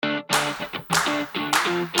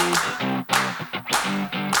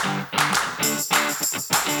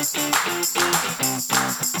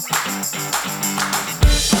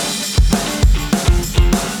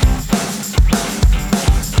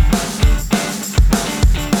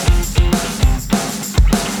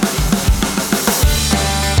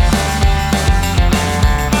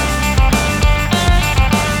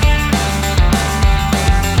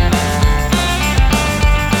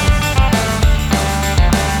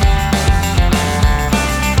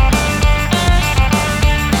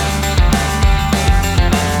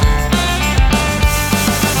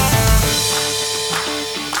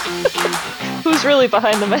Who's really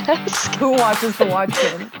behind the mask? Who watches the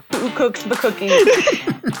Watchmen? Who cooks the cookies?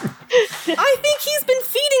 I think he's been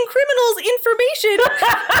feeding criminals information.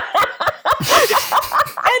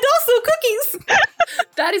 And also cookies.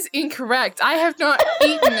 That is incorrect. I have not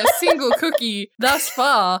eaten a single cookie thus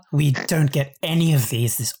far. We don't get any of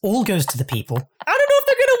these. This all goes to the people. I don't know if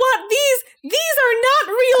they're going to want these. These are not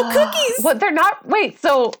real cookies. What, they're not? Wait,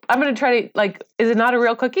 so I'm going to try to, is it not a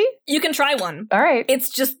real cookie? You can try one. All right. It's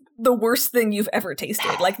just the worst thing you've ever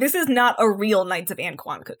tasted. This is not a real Knights of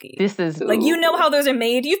Anquan cookie. This is... you know how those are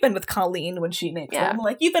made? You've been with Colleen when she makes them.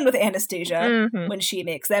 You've been with Anastasia when she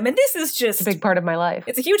makes them. And this is just... a big part of my life.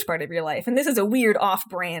 It's a huge part of your life. And this is a weird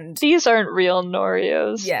off-brand... These aren't real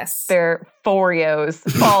Noreos. Yes. They're Foreos.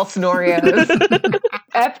 False Noreos.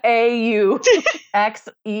 F-A-U-X-E-R-O.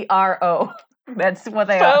 That's what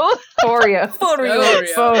they are. Foreos.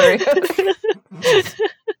 Foreos.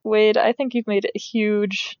 Wade, I think you've made a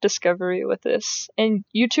huge discovery with this. And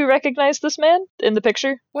you two recognize this man in the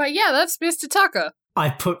picture? Well, yeah, that's Mr. Tucker. I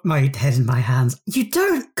put my head in my hands. You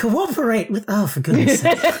don't cooperate with... Oh, for goodness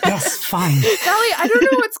sake. Yes, fine. Sally, I don't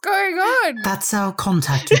know what's going on. That's our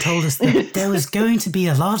contact who told us that there was going to be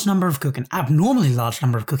a large number of an abnormally large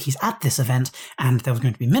number of cookies at this event, and there was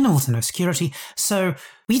going to be minimal to no security, so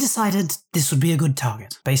we decided this would be a good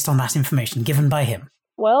target, based on that information given by him.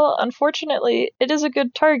 Well, unfortunately, it is a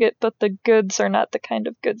good target, but the goods are not the kind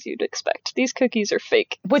of goods you'd expect. These cookies are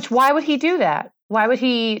fake. Why would he do that? Why would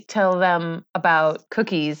he tell them about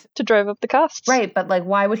cookies? To drive up the costs. Right, but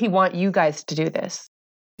why would he want you guys to do this?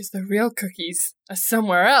 Because the real cookies are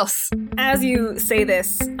somewhere else. As you say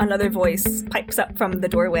this, another voice pipes up from the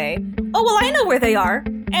doorway. Oh, well, I know where they are.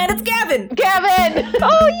 And it's Gavin! Gavin!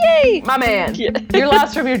 Oh, yay! My man. Yeah. You're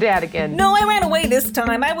lost from your dad again. No, I ran away this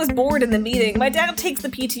time. I was bored in the meeting. My dad takes the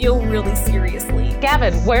PTO really seriously.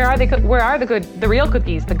 Gavin, where are the real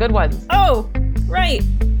cookies, the good ones? Oh, right.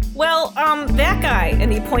 Well, that guy,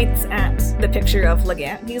 and he points at the picture of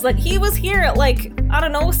Legant. He's like, he was here at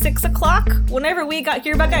 6 o'clock whenever we got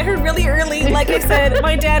here, but I got here really early. Like I said,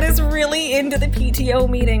 my dad is really into the PTO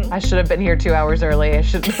meeting. I should have been here 2 hours early. I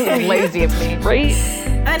should have been lazy of me. Right?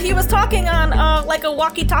 And he was talking on, a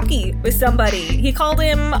walkie-talkie with somebody. He called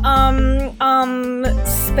him,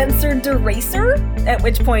 Spencer DeRacer, at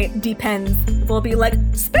which point Depends will be like,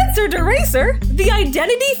 Spencer DeRacer? The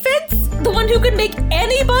identity fence? The one who could make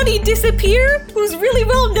anybody disappear? Who's really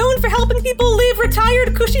well known for helping people live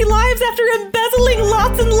retired, cushy lives after embezzling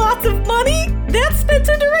lots and lots of money? That's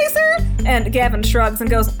Spencer DeRacer? And Gavin shrugs and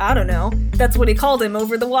goes, I don't know. That's what he called him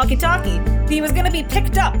over the walkie-talkie. He was gonna be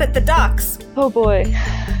picked up at the docks. Oh boy.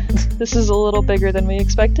 This is a little bigger than we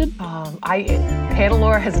expected.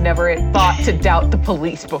 Hannelore has never thought to doubt the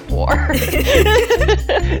police before.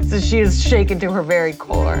 So she is shaken to her very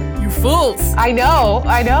core. You fools! I know.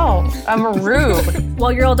 I'm a rube.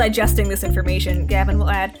 While you're all digesting this information, Gavin will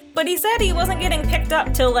add, but he said he wasn't getting picked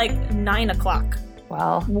up till 9 o'clock.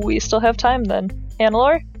 Well, We still have time then.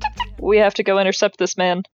 Hannelore, we have to go intercept this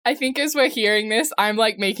man. I think as we're hearing this, I'm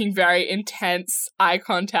making very intense eye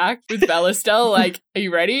contact with Bellastel. Are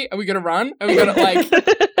you ready? Are we gonna run? Are we gonna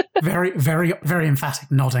Very, very, very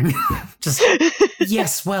emphatic nodding. Just,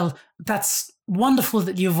 yes, well, that's wonderful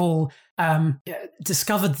that you've all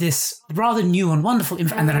discovered this rather new and wonderful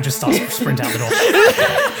and then I just start to sprint out the door.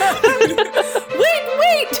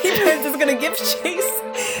 Wait! Depends is gonna give chase.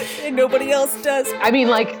 And nobody else does. I mean,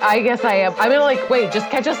 I guess I am. I'm gonna wait, just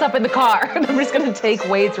catch us up in the car. And I'm just gonna take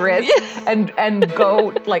Wade's wrist and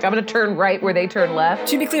go, I'm gonna turn right where they turn left.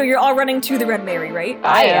 To be clear, you're all running to the Red Mary, right?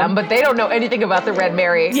 I am, but they don't know anything about the Red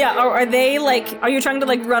Mary. Yeah, are they are you trying to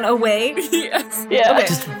run away? Yes. Yeah. Okay.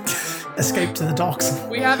 Just escape to the docks.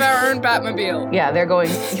 We have our own Batmobile. Yeah, they're going,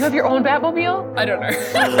 you have your own Batmobile? I don't know.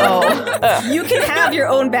 Oh. You can have your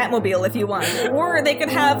own Batmobile if you want. Or they could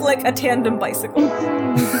have a tandem bicycle.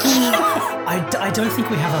 I don't think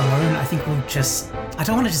we have our own. I think we'll just... I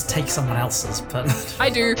don't want to just take someone else's, but... I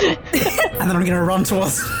do. And then I'm going to run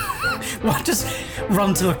towards just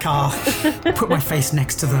run to a car, put my face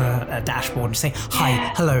next to the dashboard and say,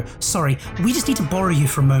 hi, hello, sorry, we just need to borrow you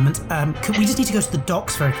for a moment. We just need to go to the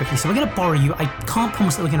docks very quickly, so we're going to borrow you. I can't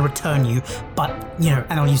promise that we're going to return you, but,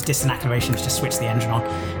 and I'll use distant activation to just switch the engine on.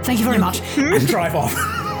 Thank you very much, and drive off.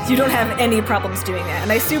 You don't have any problems doing that.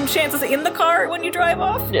 And I assume Chance is in the car when you drive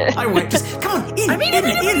off? Yeah. I wait, just, come on,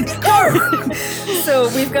 in, go! So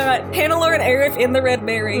we've got Hannelore and Aerith in the Red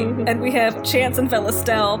Mary, and we have Chance and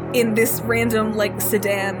Velastel in this random,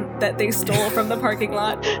 sedan that they stole from the parking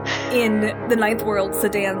lot. In the Ninth World,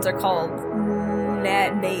 sedans are called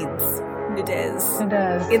Nades.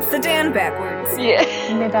 It's sedan backwards. Yeah.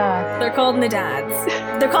 They're called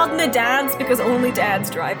Nadads. They're called Nadads because only dads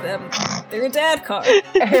drive them. They're a dad car.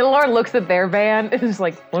 Hannelore looks at their van and is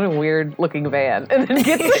like, what a weird looking van. And then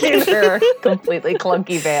gets in her completely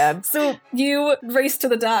clunky van. So you race to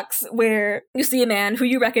the docks where you see a man who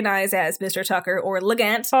you recognize as Mr. Tucker or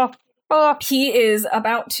Legant. He is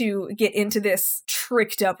about to get into this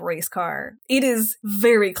tricked up race car. It is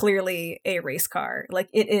very clearly a race car.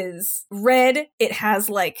 It is red. It has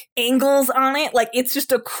angles on it. It's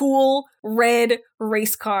just a cool red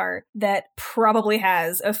race car that probably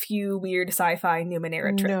has a few weird sci-fi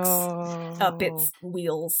Numenera tricks up its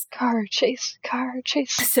wheels. Car chase.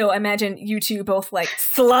 So imagine you two both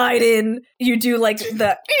slide in. You do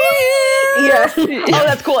the yeah. Oh,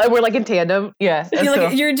 that's cool. And we're in tandem. Yeah.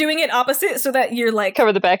 You're doing it opposite so that you're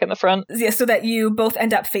cover the back and the front. Yeah, so that you both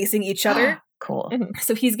end up facing each other. Cool.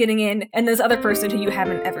 So he's getting in, and this other person who you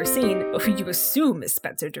haven't ever seen, but who you assume is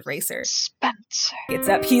Spencer DeRacer. Spencer. Gets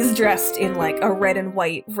up. He's dressed in a red and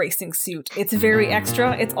white racing suit. It's very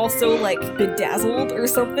extra. It's also bedazzled or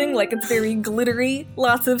something. It's very glittery.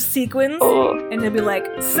 Lots of sequins. Oh. And he'll be like,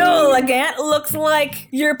 so Legant, looks like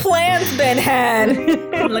your plan's been had.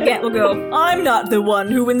 And Legant will go, I'm not the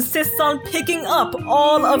one who insists on picking up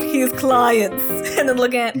all of his clients. And then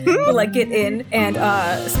Legant will get in, and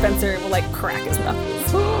Spencer will crack his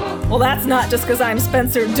knuckles. Well, that's not just because I'm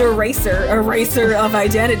Spencer DeRacer, a racer of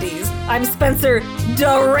identities. I'm Spencer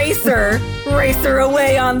DeRacer, racer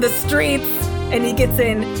away on the streets. And he gets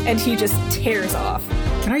in, and he just tears off.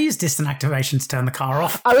 Can I use distant activation to turn the car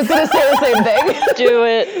off? I was going to say the same thing. Do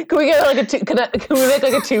it. Can we get can we make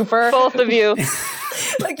a twofer? Both of you.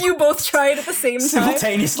 You both try it at the same time.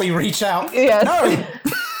 Simultaneously reach out. Yes. No!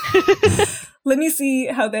 Let me see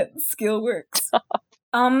how that skill works.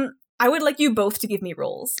 I would like you both to give me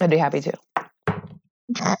rolls. I'd be happy to.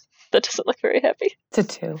 That doesn't look very happy. It's a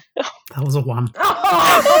 2. That was a 1.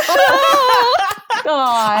 God.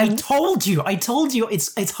 I told you.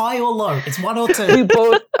 It's high or low. It's 1 or 2. We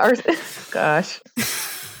both are. Gosh.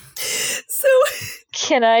 So,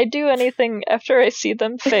 can I do anything after I see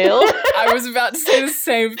them fail? I was about to say the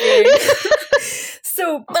same thing.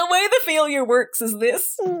 So the way the failure works is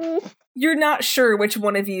this. You're not sure which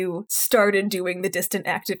one of you started doing the distant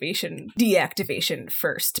deactivation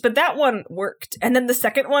first, but that one worked. And then the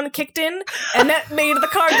second one kicked in, and that made the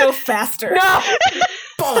car go faster. No!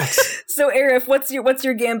 Bollocks! So Aerith, what's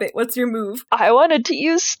your gambit? What's your move? I wanted to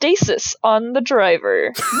use stasis on the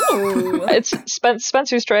driver. Ooh. It's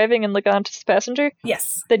Spencer's driving and Legant is the passenger.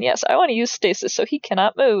 Yes. Then yes, I want to use stasis so he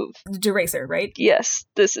cannot move. DeRacer, right? Yes,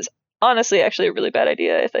 this is honestly actually a really bad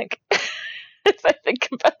idea, I think. If I think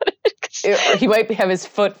about it. He might have his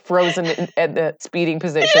foot frozen at the speeding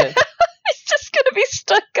position. He's just gonna be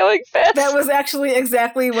stuck going fast. That was actually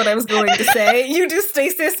exactly what I was going to say. You do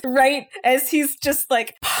stasis right as he's just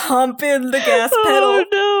pumping the gas pedal. Oh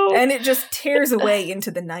no. And it just tears away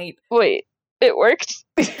into the night. Wait, it worked?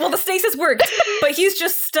 Well, the stasis worked, but he's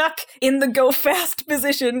just stuck in the go fast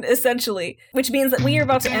position, essentially. Which means that we are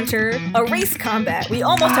about to enter a race combat. We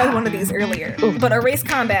almost had one of these earlier. But a race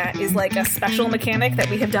combat is a special mechanic that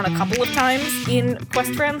we have done a couple of times in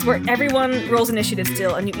Quest Friends, where everyone rolls initiative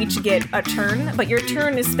still, and you each get a turn, but your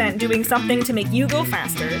turn is spent doing something to make you go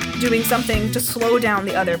faster, doing something to slow down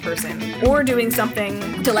the other person, or doing something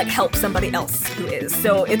to help somebody else who is.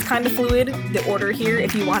 So it's kind of fluid, the order here,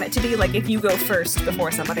 if you want it to be. If you go first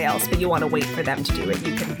before somebody else, but you want to wait for them to do it,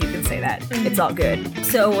 you can say that. It's all good.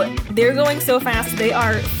 So they're going so fast, they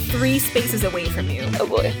are 3 spaces away from you. Oh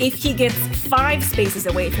boy. If he gets 5 spaces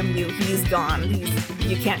away from you, he's gone.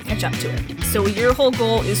 You can't catch up to him. So your whole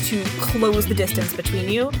goal is to close the distance between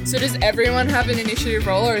you. So does everyone have an initiative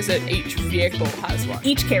roll, or is it each vehicle has one?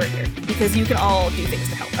 Each character, because you can all do things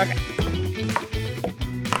to help. Okay.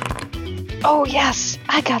 Oh yes,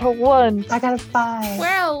 I got a 1. I got a 5.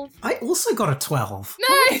 Well, I also got a 12.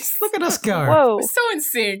 nice. Look at us go. Whoa. We're so in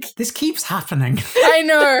sync. This keeps happening. I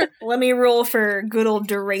know. Let me roll for good old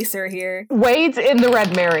Deracer here. Wade's in the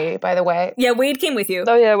Red Mary, by the way. Yeah, Wade came with you.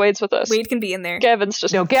 Oh yeah, Wade's with us. Wade can be in there. Gavin's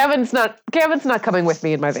just No, Gavin's not coming with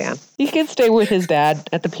me in my van. He can stay with his dad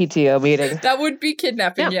at the PTO meeting. That would be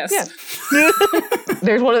kidnapping, yes.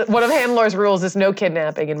 There's one of Handlor's rules is no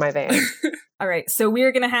kidnapping in my van. All right, so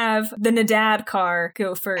we're going to have the Nadad car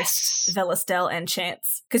go first, Velastel and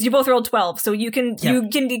Chance. Because you both rolled 12, so you can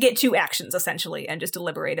get 2 actions, essentially, and just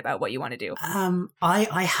deliberate about what you want to do.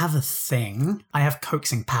 I have a thing. I have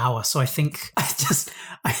coaxing power, so I think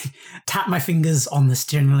I tap my fingers on the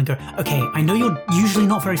steering wheel and go, okay, I know you're usually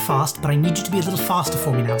not very fast, but I need you to be a little faster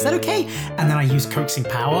for me now. Is that okay? And then I use coaxing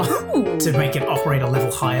power to make it operate a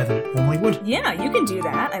level higher than it normally would. Yeah, you can do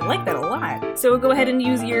that. I like that a lot. So go ahead and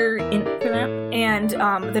use your int for that. And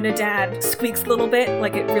the Nadad squeaks a little bit,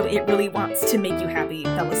 like it really wants to make you happy,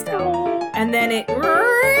 Velastel. And then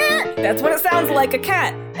that's what it sounds like, a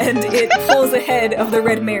cat. And it pulls ahead of the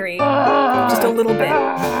Red Mary just a little bit.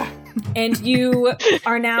 And you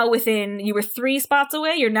are now you were 3 spots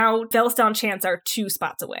away. You're now, Velastel and Chance are 2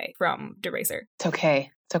 spots away from Deracer. It's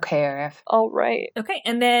okay. It's okay, Arif. all right. Okay,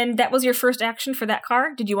 and then that was your first action for that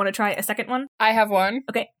car. Did you want to try a second one? I have one.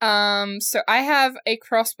 Okay. So I have a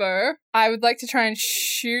crossbow. I would like to try and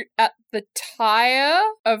shoot at the tire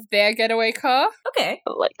of their getaway car. Okay.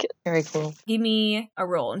 I like it. Very cool. Give me a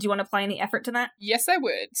roll. Do you want to apply any effort to that? Yes, I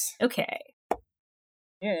would. Okay.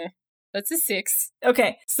 Yeah. That's a 6.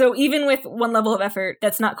 Okay, so even with 1 level of effort,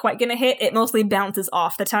 that's not quite gonna hit. It mostly bounces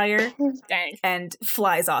off the tire Dang. and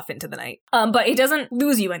flies off into the night. But it doesn't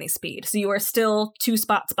lose you any speed, so you are still 2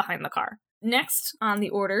 spots behind the car. Next on the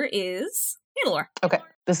order is Hannelore. Okay.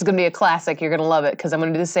 This is going to be a classic. You're going to love it because I'm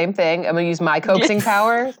going to do the same thing. I'm going to use my coaxing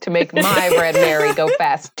power to make my Red Mary go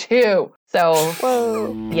fast too. So,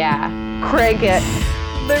 Whoa. yeah, crank it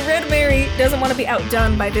The Red Mary doesn't want to be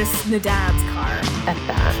outdone by this Nadad's car. at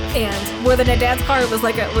that. And where the Nadad's car was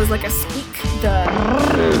like a squeak, the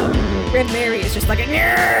Red Mary is just like a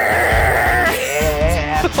Yeah,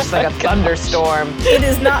 just like a thunderstorm. It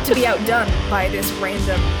is not to be outdone by this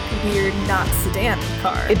random weird not sedan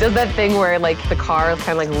car. It does that thing where like the car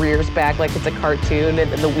kind of like rears back like it's a cartoon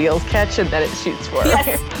and then the wheels catch and then it shoots forward.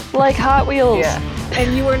 Yes. Like Hot Wheels. Yeah.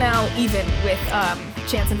 And you are now even with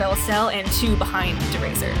Chance and Velastel and 2 behind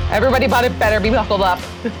Deracer. Everybody better be buckled up.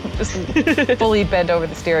 Just fully bent over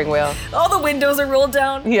the steering wheel. All the windows are rolled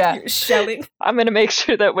down. Yeah. You're shouting. I'm gonna make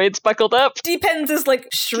sure that Wade's buckled up. Depends is like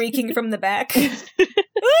shrieking from the back.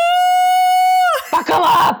 Buckle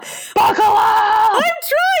up! Buckle up! I'm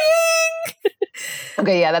trying!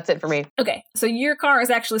 Okay, yeah, that's it for me. Okay, so your car is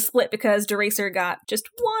actually split because Deracer got just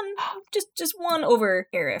one over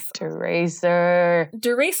Arif. Deracer.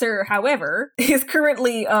 Deracer, however, is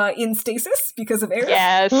currently in stasis because of Arif.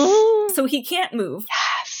 Yes. So he can't move.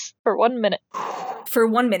 Yes. For 1 minute. For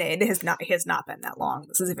 1 minute. It has not been that long.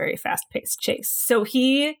 This is a very fast-paced chase. So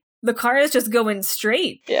the car is just going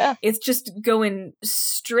straight. Yeah. It's just going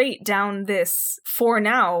straight down this, for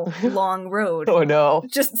now, long road. Oh no.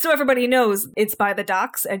 Just so everybody knows, it's by the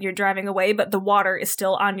docks and you're driving away, but the water is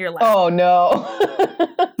still on your left. Oh no.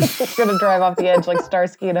 It's gonna drive off the edge like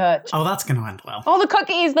Starsky and Hutch. Oh, that's going to end well. All the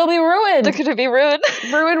cookies, they'll be ruined. They're gonna be ruined.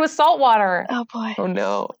 Ruined with salt water. Oh boy. Oh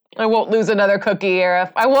no. I won't lose another cookie,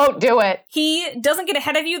 Arif. I won't do it. He doesn't get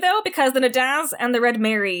ahead of you, though, because the Nadaz and the Red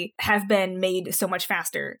Mary have been made so much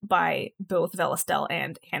faster by both Velastel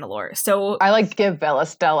and Hannelore. So I like give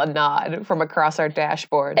Velastel a nod from across our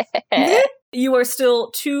dashboard. you are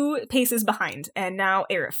still 2 paces behind, and now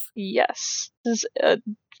Arif. Yes. This is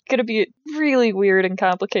gonna be really weird and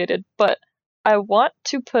complicated, but I want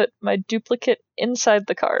to put my duplicate inside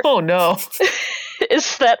the car. Oh no.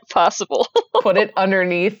 Is that possible? Put it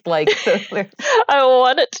underneath like I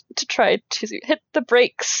want it to try to hit the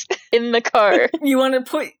brakes in the car You want to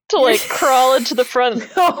put... to like crawl into the front.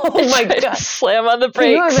 Oh and my try to god. slam on the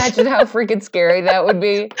Can you brakes. imagine how freaking scary that would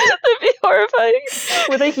be? That'd be horrifying.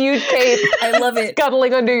 With a huge cape I love it.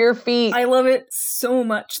 scuttling under your feet. I love it so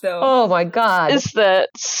much, though. Oh my god. Is that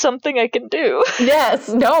something I can do? Yes.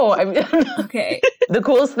 No. Okay. The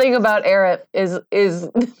coolest thing about Arif is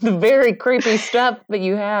the very creepy stuff that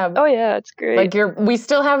you have. Oh yeah, it's great. Like we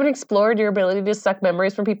still haven't explored your ability to suck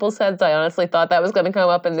memories from people's heads. I honestly thought that was going to come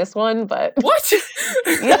up in this one, but What?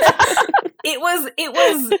 It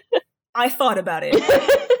was I thought about it.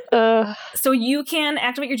 So you can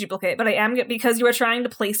activate your duplicate, but because you are trying to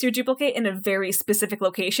place your duplicate in a very specific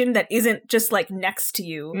location that isn't just like next to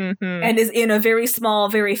you and is in a very small,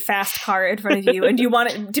 very fast car in front of you, and you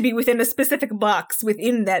want it to be within a specific box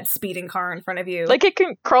within that speeding car in front of you. Like, it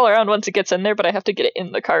can crawl around once it gets in there, but I have to get it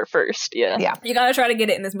in the car first, yeah. Yeah. You gotta try to get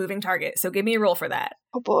it in this moving target, so give me a roll for that.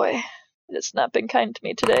 Oh boy. It's not been kind to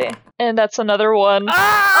me today. And that's another one.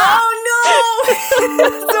 Oh no!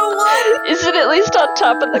 So what? Is it at least on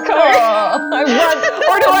top of the car? I run,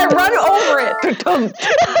 or do I run over it?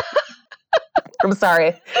 I'm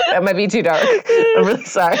sorry. That might be too dark. I'm really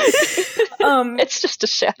sorry. It's just a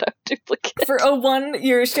shadow duplicate. For a 1,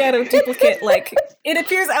 your shadow duplicate, like, it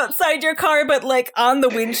appears outside your car, but, like, on the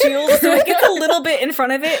windshield, so it gets a little bit in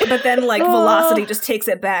front of it, but then, like, velocity just takes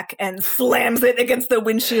it back and slams it against the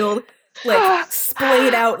windshield, like,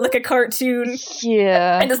 splayed out like a cartoon.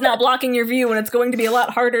 Yeah. And is now blocking your view when it's going to be a lot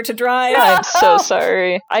harder to drive. I'm so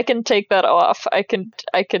sorry. I can take that off. I can.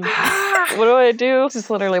 What do I do? This is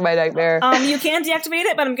literally my nightmare. You can deactivate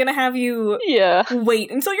it, but I'm gonna have you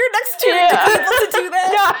wait until your next turn to be able to do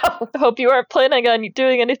that. No! I hope you aren't planning on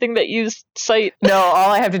doing anything that used sight. No,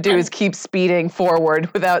 all I have to do is keep speeding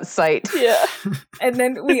forward without sight. Yeah. And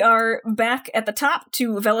then we are back at the top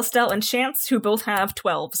to Velastel and Chance, who both have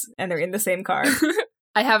 12s, and they're in the same car.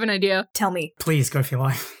 I have an idea. Tell me. Please go for your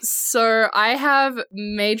life. So I have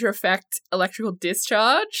major effect electrical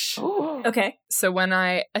discharge. Okay. So when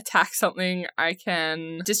I attack something, I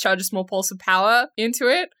can discharge a small pulse of power into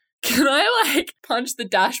it. Can I, like, punch the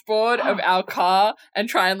dashboard of our car and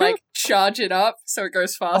try and, like, charge it up so it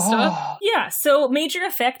goes faster? Oh. Yeah, so major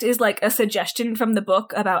effect is like a suggestion from the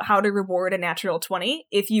book about how to reward a natural 20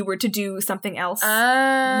 if you were to do something else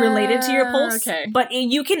related to your pulse. Okay. But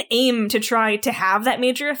you can aim to try to have that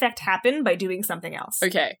major effect happen by doing something else.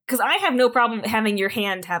 Okay. Because I have no problem having your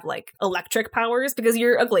hand have, like, electric powers because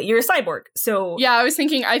you're a cyborg, so... Yeah, I was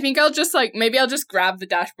thinking, I think I'll just, like, maybe I'll just grab the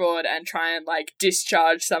dashboard and try and, like,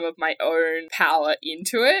 discharge some of my own power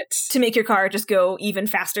into it. To make your car just go even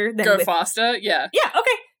faster than faster, yeah. Yeah,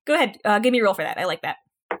 okay. Go ahead. Give me a roll for that. I like that.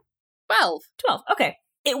 12. 12. Okay.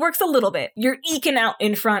 It works a little bit. You're eking out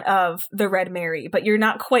in front of the Red Mary, but you're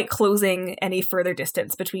not quite closing any further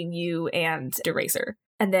distance between you and DeRacer.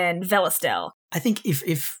 And then Velastel. I think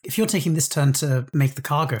if you're taking this turn to make the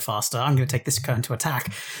car go faster, I'm going to take this turn to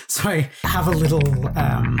attack. So I have a little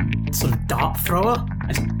sort of dart thrower.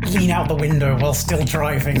 I just lean out the window while still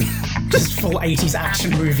driving. Just full 80s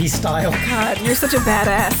action movie style. God, you're such a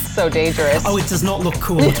badass. So dangerous. Oh, it does not look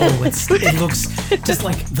cool at all. It looks just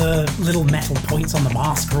like the little metal points on the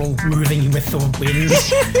mask are all moving with the wind.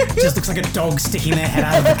 It just looks like a dog sticking their head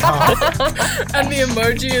out of the car. And the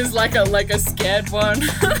emoji is like a scared one.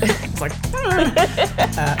 It's like...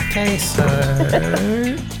 okay, so...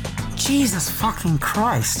 Jesus fucking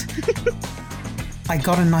Christ. I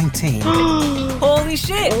got a 19. Holy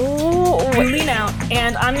shit. You lean out,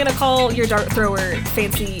 and I'm going to call your dart thrower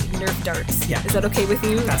fancy Nerf darts. Yeah. Is that okay with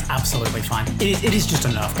you? That's absolutely fine. It is just a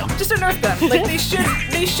Nerf gun. Just a Nerf gun. Like,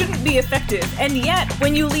 they shouldn't be effective. And yet,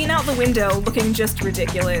 when you lean out the window looking just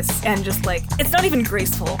ridiculous and just like, it's not even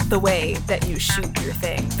graceful the way that you shoot your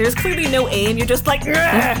thing. There's clearly no aim. You're just like,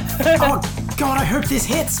 Oh, God, I hope this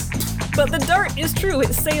hits. But the dart is true.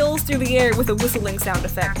 It sails through the air with a whistling sound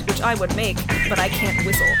effect, which I would make, but I can't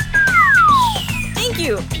whistle. Thank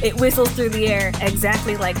you! It whistles through the air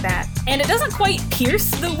exactly like that. And it doesn't quite pierce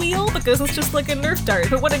the wheel because it's just like a Nerf dart.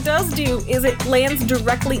 But what it does do is it lands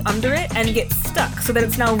directly under it and gets stuck so that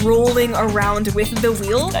it's now rolling around with the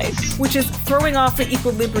wheel. Nice. Which is throwing off the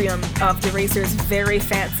equilibrium of DeRacer's very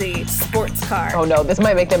fancy sports car. Oh no, this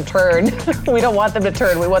might make them turn. We don't want them to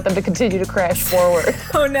turn. We want them to continue to crash forward.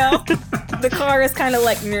 Oh no. The car is kind of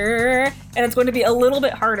like, and it's going to be a little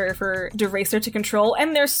bit harder for DeRacer to control,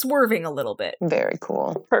 and they're swerving a little bit. Very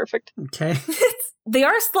cool. Perfect. Okay. They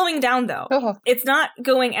are slowing down, though. Oh. It's not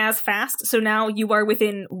going as fast, so now you are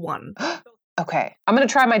within 1. Okay, I'm going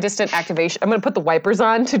to try my distant activation. I'm going to put the wipers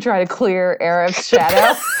on to try to clear Arif's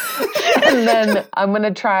shadow. And then I'm going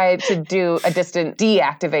to try to do a distant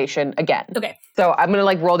deactivation again. Okay. So I'm going to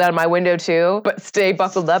like roll down my window too, but stay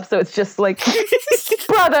buckled up. So it's just like,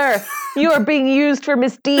 brother, you are being used for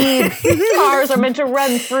misdeed. Cars are meant to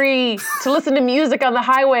run free, to listen to music on the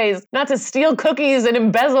highways, not to steal cookies and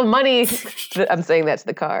embezzle money. I'm saying that to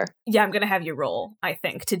the car. Yeah, I'm going to have you roll, I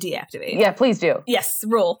think, to deactivate. Yeah, please do. Yes,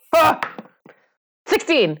 roll.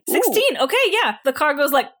 16. 16. Okay, yeah. The car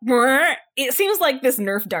goes like It seems like this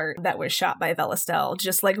Nerf dart that was shot by Velastel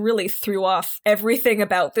just like really threw off everything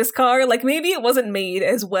about this car. Like maybe it wasn't made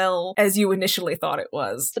as well as you initially thought it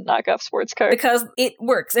was. It's a knockoff sports car. Because it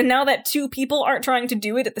works. And now that two people aren't trying to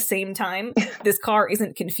do it at the same time, this car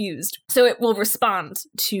isn't confused. So it will respond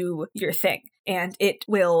to your thing. And it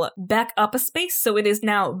will back up a space, so it is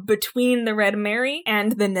now between the Red Mary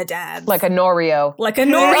and the Nadads. Like a Norio. Like a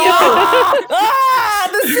Norio!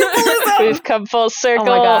 The symbolism! We've come full circle.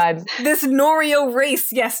 Oh my god. This Norio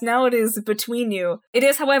race, yes, now it is between you. It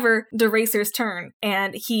is, however, the racer's turn,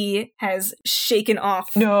 and he has shaken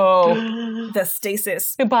off No. the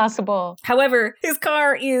stasis. Impossible. However, his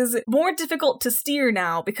car is more difficult to steer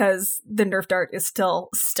now because the Nerf dart is still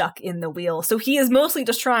stuck in the wheel. So he is mostly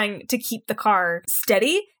just trying to keep the car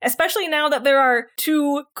steady, especially now that there are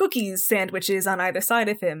 2 cookies sandwiches on either side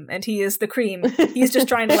of him, and he is the cream. He's just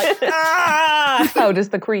trying to like, ah! How does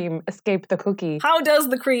the cream escape the cookie? How does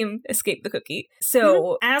the cream escape the cookie?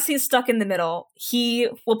 So, as he's stuck in the middle, he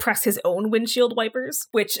will press his own windshield wipers,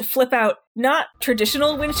 which flip out not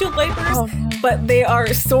traditional windshield wipers, but they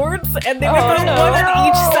are swords, and they will put one on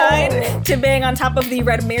each side to bang on top of the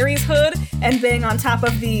Red Mary's hood and bang on top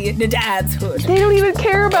of the Nadad's hood. They don't even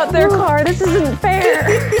care about their car. This isn't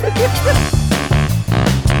fair.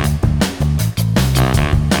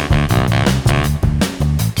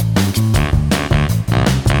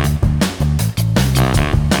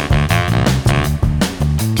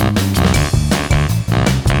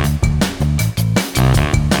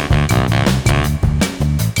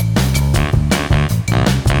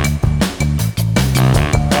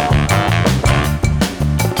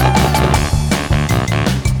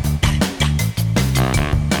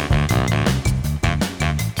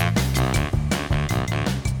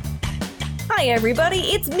 Hi everybody,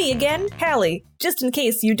 it's me again, Hallie. Just in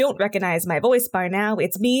case you don't recognize my voice by now,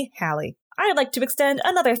 it's me, Hallie. I'd like to extend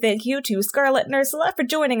another thank you to Scarlet and Ursula for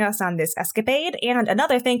joining us on this escapade, and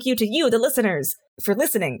another thank you to you, the listeners, for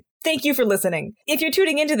listening. Thank you for listening. If you're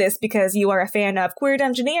tuning into this because you are a fan of Queer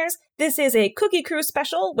Dungeoneers, this is a Cookie Crew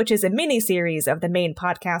special, which is a mini-series of the main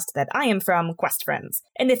podcast that I am from, Quest Friends.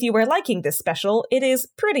 And if you are liking this special, it is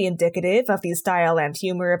pretty indicative of the style and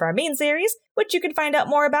humor of our main series, which you can find out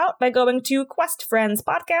more about by going to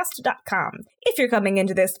questfriendspodcast.com. If you're coming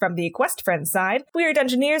into this from the Quest Friends side, Queer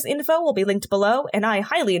Dungeoneers info will be linked below, and I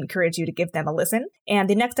highly encourage you to give them a listen. And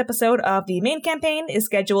the next episode of the main campaign is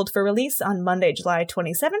scheduled for release on Monday, July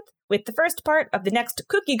 27th, with the first part of the next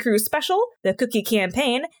Cookie Crew special, the Cookie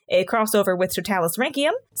Campaign, a crossover with Totalis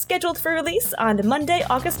Rankium, scheduled for release on Monday,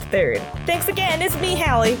 August 3rd. Thanks again, it's me,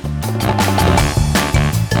 Hallie.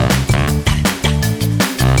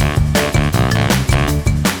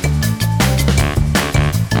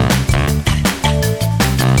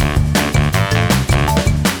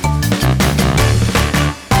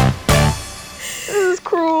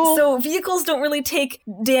 So vehicles don't really take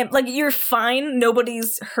like you're fine,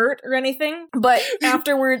 nobody's hurt or anything, but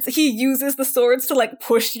afterwards he uses the swords to like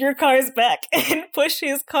push your cars back and push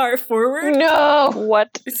his car forward. No.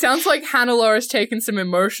 What? It sounds like Hannah-Laura's taken some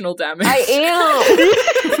emotional damage. I am.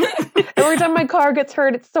 Every time my car gets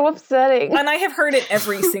hurt, it's so upsetting. And I have heard it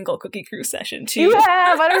every single Cookie Crew session too. You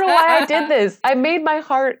have. I don't know why I did this. I made my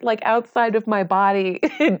heart like outside of my body,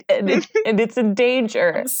 and it's in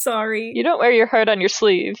danger. I'm sorry. You don't wear your heart on your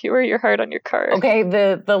sleeve. You wear your heart on your car. Okay,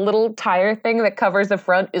 the little tire thing that covers the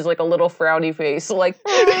front is like a little frowny face, like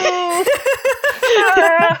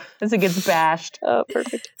as it gets bashed. Oh,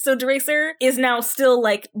 perfect. So Deracer is now still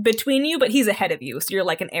like between you, but he's ahead of you, so you're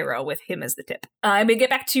like an arrow with him as the tip. I'm gonna get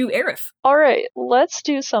back to Aerith. All right, let's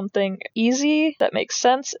do something easy that makes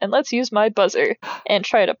sense, and let's use my buzzer and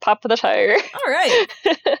try to pop the tire. All right.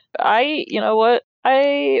 You know what?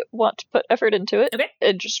 I want to put effort into it. Okay.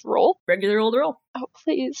 And just roll. Regular old roll. Oh,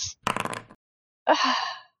 please. I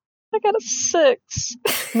got a 6.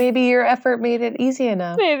 Maybe your effort made it easy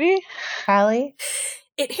enough. Maybe. Hallie?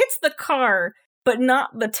 It hits the car, but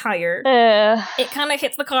not the tire. It kind of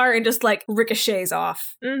hits the car and just like ricochets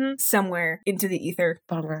off somewhere into the ether.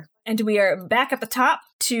 Bummer. And we are back at the top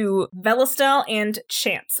to Velastel and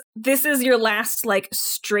Chance. This is your last, like,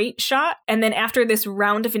 straight shot. And then after this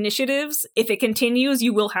round of initiatives, if it continues,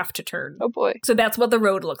 you will have to turn. Oh boy. So that's what the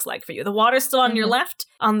road looks like for you. The water's still on your left.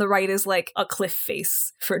 On the right is, like, a cliff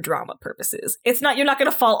face for drama purposes. You're not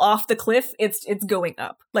going to fall off the cliff. It's going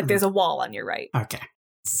up. Like, there's a wall on your right. Okay.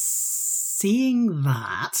 6. seeing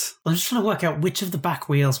that, I'm just trying to work out which of the back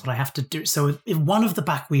wheels would I have to do. So if one of the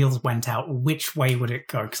back wheels went out, which way would it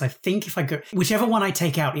go? Because I think if I go, whichever one I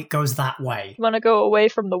take out, it goes that way. You want to go away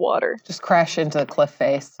from the water. Just crash into the cliff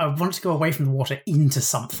face. I want to go away from the water into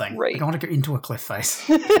something. Right. I don't want to go into a cliff face.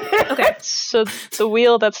 Okay. So the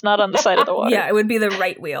wheel that's not on the side of the water. Yeah, it would be the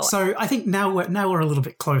right wheel. So I think now we're a little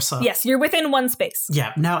bit closer. Yes, you're within one space.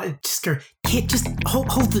 Yeah, now just go hit. Just hold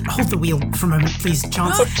the wheel for a moment, please,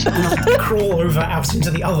 Chance, and I'll crawl over out into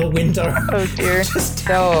the other window. Oh dear. Just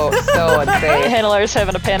So unsafe. Handler's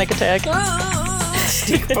having a panic attack.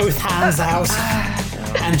 stick both hands out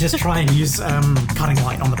and just try and use cutting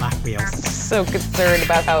light on the back wheel. So concerned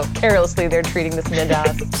about how carelessly they're treating this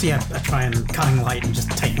Midas. So yeah, I try and cutting light and just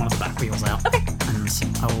take one of the back wheels out. Okay. And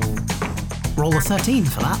I will roll a 13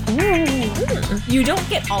 for that. You don't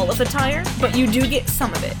get all of the tire, but you do get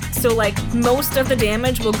some of it. So, like, most of the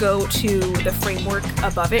damage will go to the framework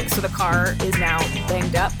above it, so the car is now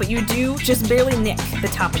banged up, but you do just barely nick the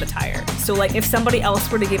top of the tire. So, like, if somebody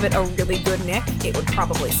else were to give it a really good nick, it would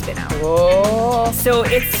probably spin out. Whoa. So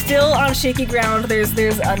it's still on shaky ground. There's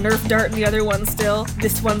a Nerf dart in the other one still.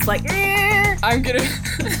 This one's like, "Eh." I'm gonna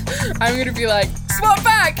be like, swap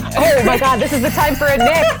back! Oh my god, this is the time for a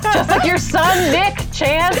Nick! Just like your son, Nick,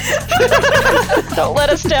 Chance! Don't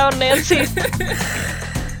let us down, Nancy.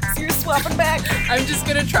 So you're swapping back. I'm just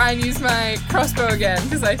gonna try and use my crossbow again,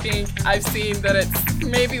 because I think I've seen that it's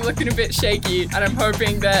maybe looking a bit shaky, and I'm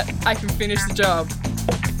hoping that I can finish the job.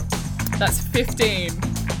 That's 15.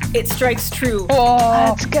 It strikes true.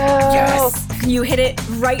 Let's go. Yes! You hit it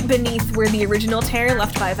right beneath where the original tear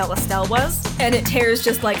left by Velastel was, and it tears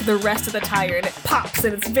just like the rest of the tire, and it pops,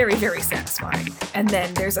 and it's very, very satisfying. And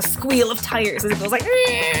then there's a squeal of tires as it goes like,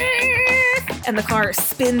 and the car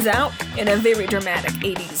spins out in a very dramatic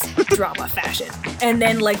 80s drama fashion. And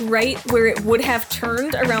then, like, right where it would have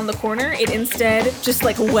turned around the corner, it instead just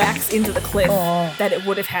like whacks into the cliff that it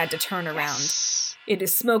would have had to turn around. It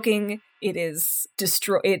is smoking. It is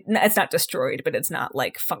destroyed. It's not destroyed, but it's not,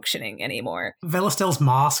 like, functioning anymore. Velastel's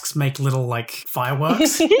masks make little, like,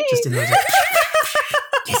 fireworks. Just in those.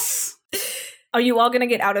 Yes! Are you all gonna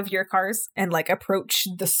get out of your cars and, like, approach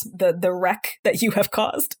the wreck that you have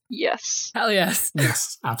caused? Yes. Hell yes.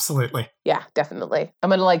 Yes, absolutely. Yeah, definitely.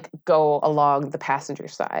 I'm gonna, like, go along the passenger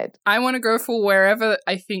side. I want to go for wherever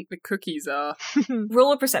I think the cookies are.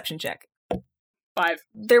 Roll a perception check. 5.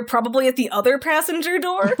 They're probably at the other passenger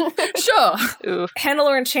door. Sure. Ooh.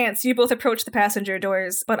 Hannelore and Chance, you both approach the passenger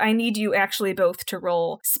doors, but I need you actually both to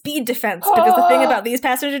roll speed defense, because the thing about these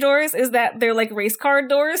passenger doors is that they're like race car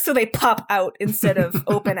doors, so they pop out instead of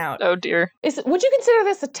open out. Oh dear. Would you consider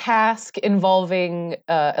this a task involving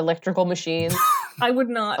electrical machines? I would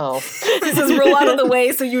not. Oh. This is roll out of the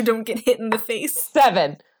way so you don't get hit in the face.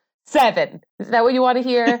 7. Is that what you want to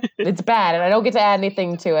hear? It's bad, and I don't get to add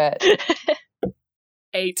anything to it.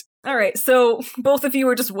 8. All right, so both of you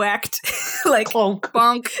are just whacked. Like, Clunk.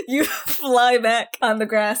 Bonk. you fly back on the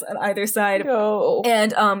grass on either side. No.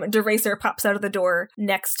 And DeRacer pops out of the door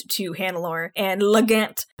next to Hannelore, and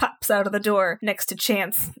Legant pops out of the door next to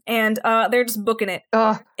Chance, and they're just booking it.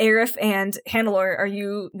 Aerith and Hannelore,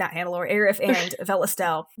 Aerith and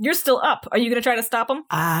Velastel, you're still up. Are you going to try to stop them?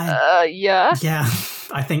 Yeah. Yeah,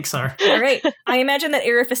 I think so. All right. I imagine that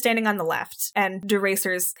Aerith is standing on the left, and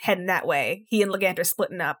DeRacer's heading that way. He and Legant are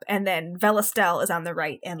splitting up, and then Velastel is on the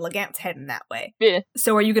right, and Legant's heading that way. Yeah.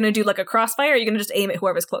 So are you going to do like a crossfire, or are you going to just aim at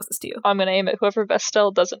whoever's closest to you? I'm gonna aim at whoever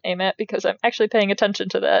Vestel doesn't aim at because I'm actually paying attention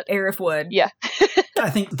to that. Aerith would. Yeah. I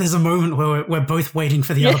think there's a moment where we're both waiting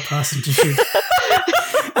for the other person to shoot.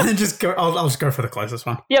 And then just go, I'll just go for the closest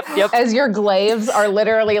one. Yep. As your glaives are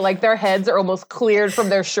literally, like, their heads are almost cleared from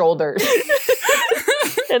their shoulders.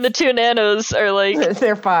 And the two nanos are like,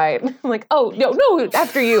 They're fine. I'm like, oh, no,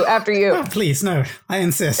 after you. Oh, please, no, I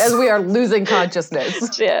insist. As we are losing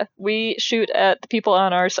consciousness. so yeah, we shoot at the people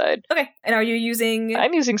on our side. Okay. And are you using...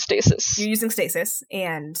 I'm using stasis. You're using stasis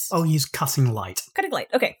and I'll use cutting light. cutting light.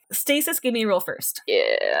 Okay. Stasis, give me a roll first.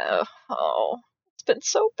 Yeah. Oh, it's been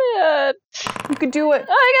so bad. You could do it.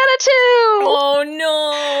 I got a 2! Oh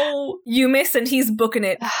no! You miss, and he's booking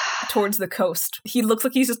it towards the coast. He looks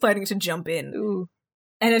like he's just planning to jump in. Ooh.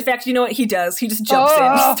 And in fact, you know what he does? He just jumps in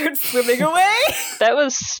and starts swimming away. That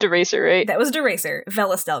was DeRacer, right? That was DeRacer.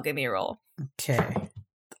 Velastel, give me a roll. Okay.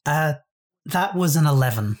 That was an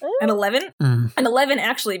 11. An 11? Mm. An 11,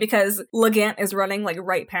 actually, because Legant is running, like,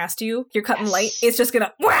 right past you. You're cutting light. It's just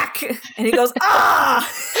gonna whack! And he goes,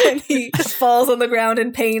 ah! And he just falls on the ground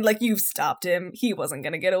in pain, like, you've stopped him. He wasn't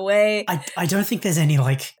gonna get away. I don't think there's any,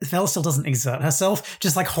 like, Vel still doesn't exert herself,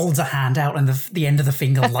 just, like, holds a hand out and the end of the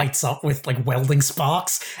finger lights up with, like, welding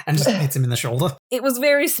sparks and just hits him in the shoulder. It was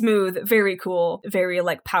very smooth, very cool, very,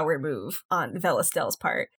 like, power move on Velastel's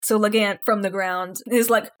part. So Legant, from the ground, is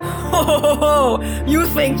like, ho, ho, ho, ho, you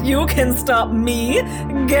think you can stop me,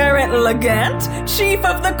 Garrett Legant, Chief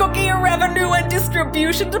of the Cookie Revenue and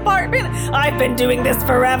Distribution Department? I've been doing this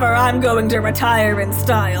forever. I'm going to retire in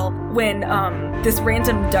style. When, this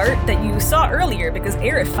random dart that you saw earlier, because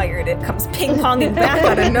Aerith fired it, comes ping-ponging back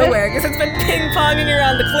out of nowhere, because it's been ping-ponging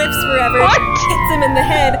around the cliffs forever, hits him in the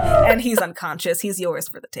head, and he's unconscious. He's yours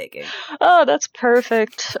for the taking. Oh, that's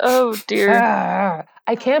perfect. Oh, dear.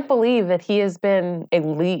 I can't believe that he has been a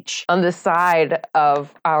leech on the side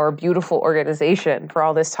of our beautiful organization for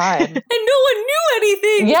all this time. And no one knew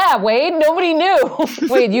anything! Yeah, Wade, nobody knew.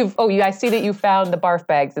 Wade, I see that you found the barf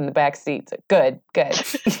bags in the back seats. Good.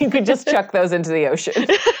 You could just chuck those into the ocean.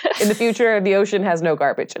 In the future, the ocean has no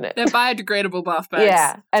garbage in it. They're biodegradable barf bags.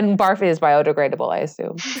 Yeah, and barf is biodegradable, I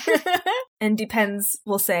assume. And Depends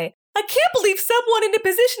will say, I can't believe someone in a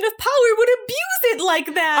position of power would abuse it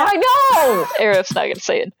like that! I know! Aerith's not going to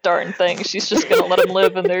say a darn thing. She's just going to let them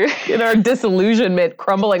live in our disillusionment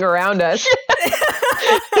crumbling around us.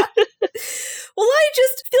 Well, I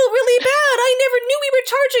just feel really bad. I never knew we were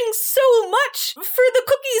charging so much for the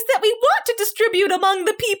cookies that we want to distribute among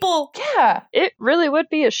the people. Yeah. It really would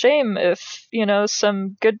be a shame if,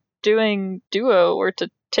 some good doing duo were to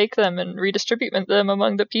take them and redistribute them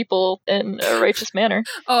among the people in a righteous manner.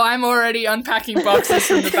 Oh, I'm already unpacking boxes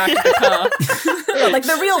from the back of the car. Like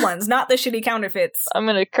the real ones, not the shitty counterfeits. I'm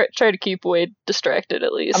going to try to keep Wade distracted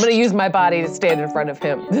at least. I'm going to use my body to stand in front of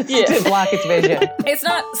him to block his vision. It's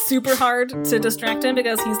not super hard to distract him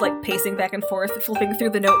because he's like pacing back and forth, flipping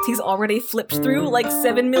through the notes he's already flipped through like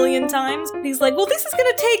 7 million times. He's like, well, this is going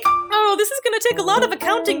to take a lot of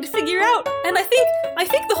accounting to figure out. And I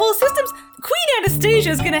think the whole system's Queen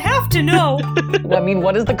Anastasia's gonna have to know. I mean,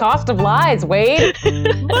 what is the cost of lies, Wade?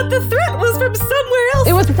 But the threat was from somewhere else.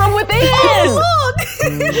 It was from within.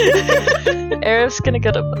 Aerith's gonna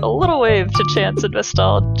get a little wave to Chance and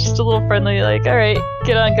Vestal, just a little friendly, like, all right,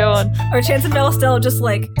 get on going. Or Chance and Vestal just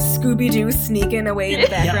like Scooby-Doo sneaking away in the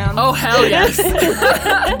background. Oh, hell yes.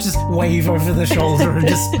 Just wave over the shoulder and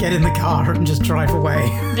just get in the car and just drive away.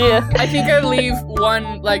 Yeah. I think I leave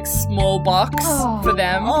one, small box for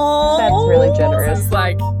them. Oh, That's really generous. It's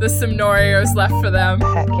there's some Noreos left for them.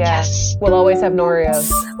 Heck yeah. Yes. We'll always have Noreos.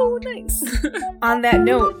 so nice. On that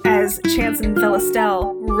note, as Chance and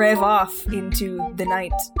Velastel rev off into the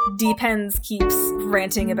night, Depends keeps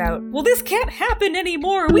ranting about, well, this can't happen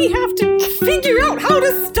anymore. We have to figure out how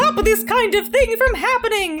to stop this kind of thing from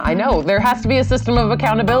happening. I know. There has to be a system of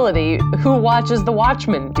accountability. Who watches the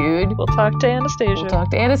Watchmen, dude? We'll talk to Anastasia. We'll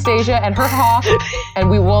talk to Anastasia and her hawk, and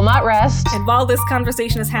we will not rest. And while this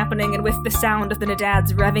conversation is happening, and with the sound of the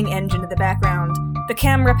Nadad's revving engine in the background, the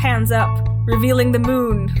camera pans up, revealing the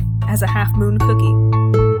moon as a half-moon cookie.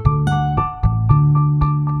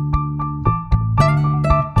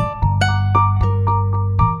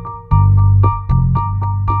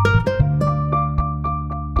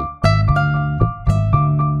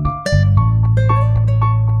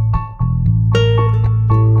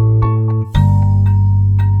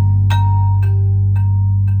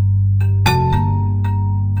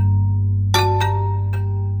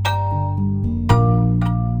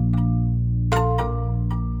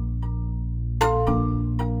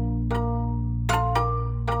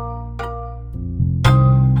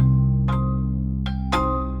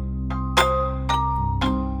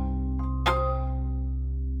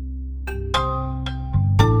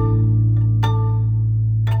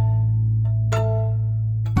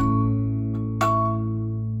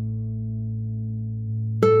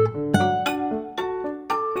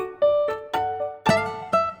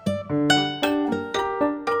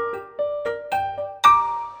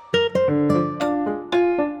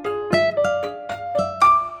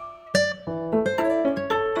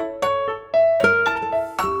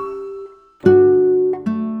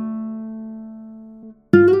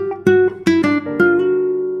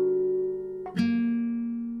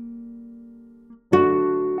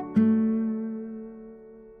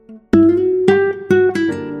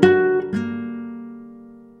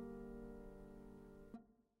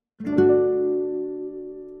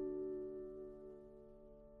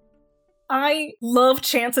 I love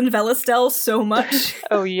Chance and Velastel so much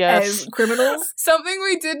Oh yes. as criminals. Something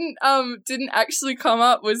we didn't actually come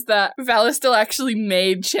up was that Valastil actually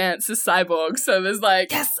made Chance a cyborg. So there's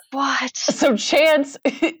like, Yes. What? So Chance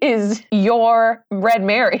is your Red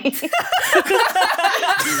Mary.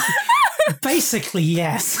 Basically,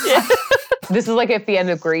 yes. This is like at the end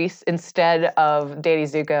of Grease. Instead of Danny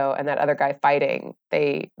Zuko and that other guy fighting,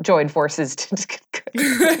 they joined forces to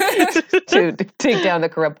take down the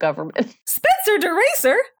corrupt government. Spencer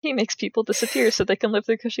DeRacer. He makes people disappear so they can live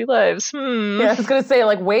their cushy lives. Yeah, I was going to say,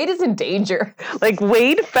 like, Wade is in danger. Like,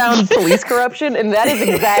 Wade found police corruption, and that is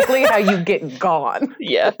exactly how you get gone.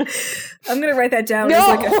 Yeah. I'm gonna write that down No. as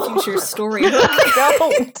like a future story.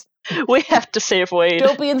 Don't. We have to save Wade.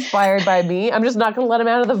 Don't be inspired by me. I'm just not going to let him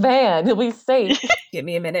out of the van. He'll be safe. Give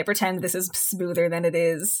me a minute. Pretend this is smoother than it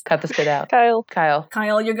is. Cut this bit out. Kyle. Kyle.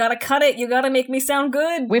 Kyle, you gotta cut it. You gotta make me sound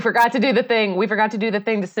good. We forgot to do the thing. We forgot to do the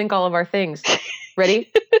thing to sync all of our things.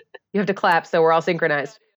 Ready? You have to clap so we're all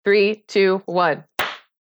synchronized. 3, 2, 1.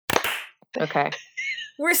 Okay.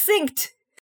 We're synced.